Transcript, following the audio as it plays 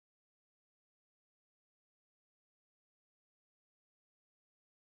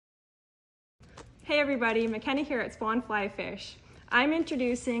Hey everybody, McKenna here at Stonefly Fish. I'm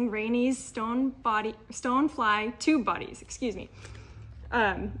introducing Rainey's Stonefly Tube Bodiz, excuse me.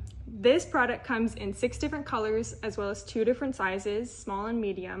 This product comes in 6 different colors as well as 2 different sizes, small and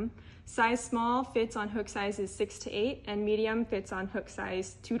medium. Size small fits on hook sizes 6 to 8 and medium fits on hook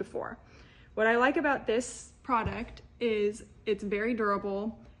size 2 to 4. What I like about this product is it's very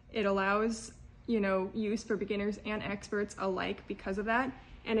durable. It allows, use for beginners and experts alike because of that.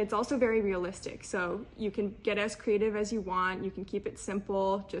 And it's also very realistic. So you can get as creative as you want. You can keep it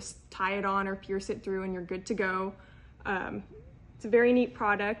simple, just tie it on or pierce it through and you're good to go. It's a very neat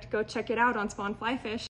product. Go check it out on Stonefly Fish.